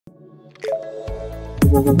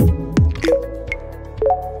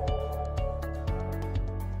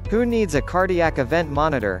Who needs a cardiac event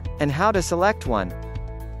monitor, and how to select one?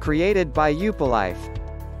 Created by Wearable.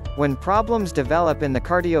 When problems develop in the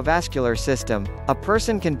cardiovascular system, a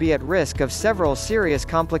person can be at risk of several serious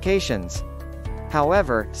complications.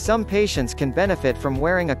 However, some patients can benefit from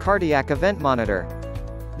wearing a cardiac event monitor.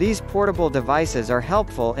 These portable devices are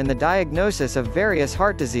helpful in the diagnosis of various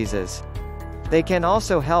heart diseases. They can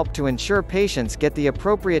also help to ensure patients get the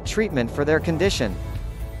appropriate treatment for their condition.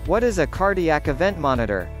 What is a cardiac event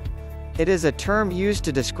monitor? It is a term used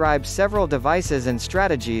to describe several devices and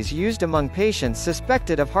strategies used among patients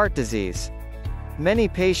suspected of heart disease. Many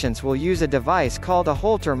patients will use a device called a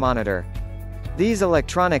Holter monitor. These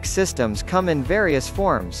electronic systems come in various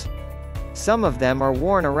forms. Some of them are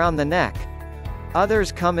worn around the neck.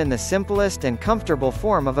 Others come in the simplest and comfortable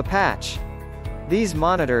form of a patch. These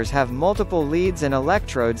monitors have multiple leads and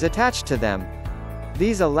electrodes attached to them.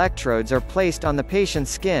 These electrodes are placed on the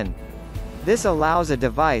patient's skin. This allows a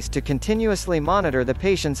device to continuously monitor the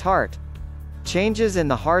patient's heart. Changes in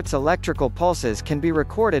the heart's electrical pulses can be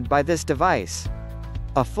recorded by this device.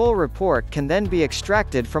 A full report can then be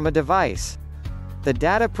extracted from a device. The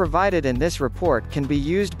data provided in this report can be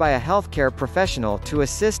used by a healthcare professional to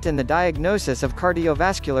assist in the diagnosis of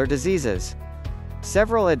cardiovascular diseases.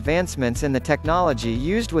 Several advancements in the technology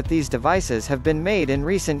used with these devices have been made in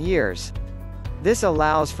recent years. This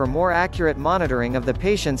allows for more accurate monitoring of the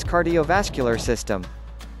patient's cardiovascular system.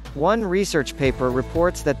 One research paper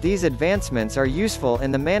reports that these advancements are useful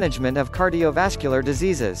in the management of cardiovascular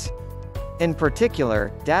diseases. In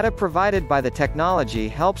particular, data provided by the technology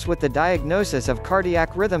helps with the diagnosis of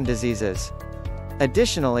cardiac rhythm diseases.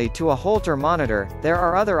 Additionally to a Holter monitor, there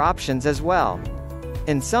are other options as well.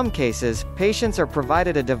 In some cases, patients are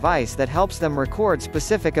provided a device that helps them record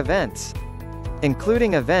specific events,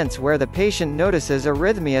 including events where the patient notices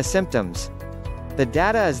arrhythmia symptoms. The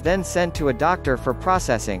data is then sent to a doctor for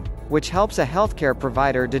processing, which helps a healthcare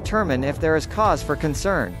provider determine if there is cause for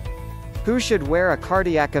concern. Who should wear a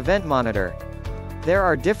cardiac event monitor? There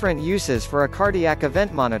are different uses for a cardiac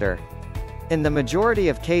event monitor. In the majority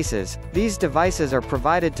of cases, these devices are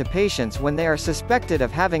provided to patients when they are suspected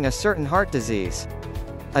of having a certain heart disease.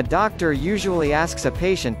 A doctor usually asks a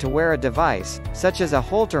patient to wear a device, such as a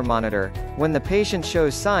Holter monitor, when the patient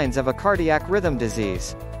shows signs of a cardiac rhythm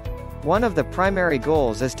disease. One of the primary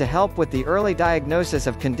goals is to help with the early diagnosis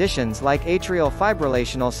of conditions like atrial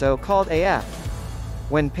fibrillation, also called AF.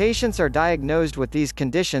 When patients are diagnosed with these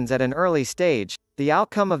conditions at an early stage, the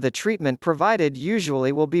outcome of the treatment provided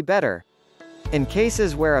usually will be better. In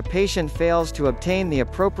cases where a patient fails to obtain the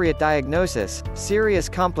appropriate diagnosis, serious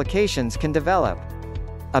complications can develop.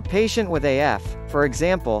 A patient with AF, for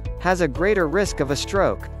example, has a greater risk of a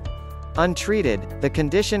stroke. Untreated, the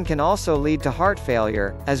condition can also lead to heart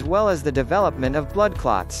failure, as well as the development of blood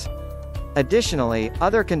clots. Additionally,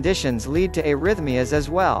 other conditions lead to arrhythmias as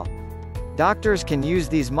well. Doctors can use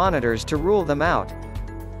these monitors to rule them out.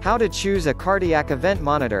 How to choose a cardiac event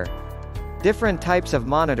monitor? Different types of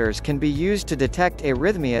monitors can be used to detect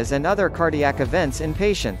arrhythmias and other cardiac events in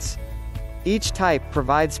patients. Each type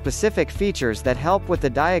provides specific features that help with the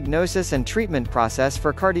diagnosis and treatment process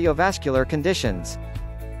for cardiovascular conditions.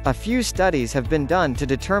 A few studies have been done to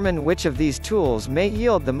determine which of these tools may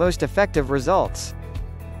yield the most effective results.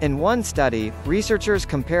 In one study, researchers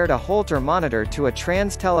compared a Holter monitor to a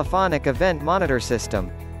trans-telephonic event monitor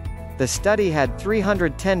system. The study had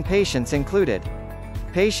 310 patients included.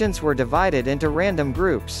 Patients were divided into random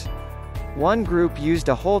groups. One group used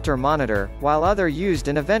a Holter monitor, while other used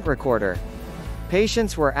an event recorder.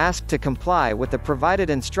 Patients were asked to comply with the provided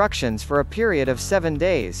instructions for a period of 7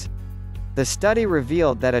 days. The study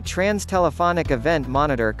revealed that a trans-telephonic event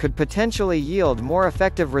monitor could potentially yield more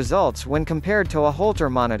effective results when compared to a Holter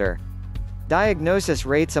monitor. Diagnosis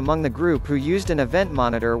rates among the group who used an event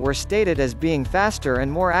monitor were stated as being faster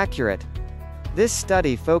and more accurate. This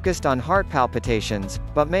study focused on heart palpitations,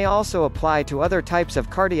 but may also apply to other types of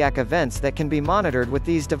cardiac events that can be monitored with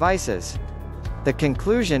these devices. The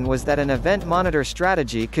conclusion was that an event monitor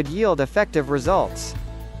strategy could yield effective results.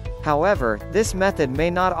 However, this method may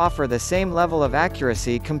not offer the same level of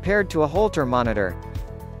accuracy compared to a Holter monitor.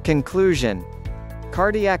 Conclusion: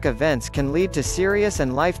 cardiac events can lead to serious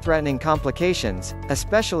and life-threatening complications,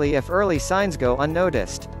 especially if early signs go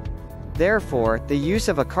unnoticed. Therefore, the use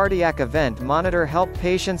of a cardiac event monitor helps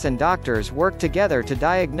patients and doctors work together to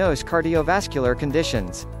diagnose cardiovascular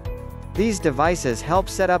conditions. These devices help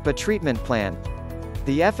set up a treatment plan.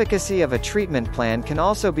 The efficacy of a treatment plan can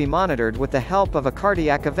also be monitored with the help of a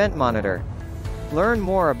cardiac event monitor. Learn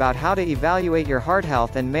more about how to evaluate your heart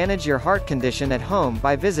health and manage your heart condition at home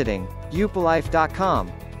by visiting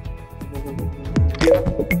upolife.com.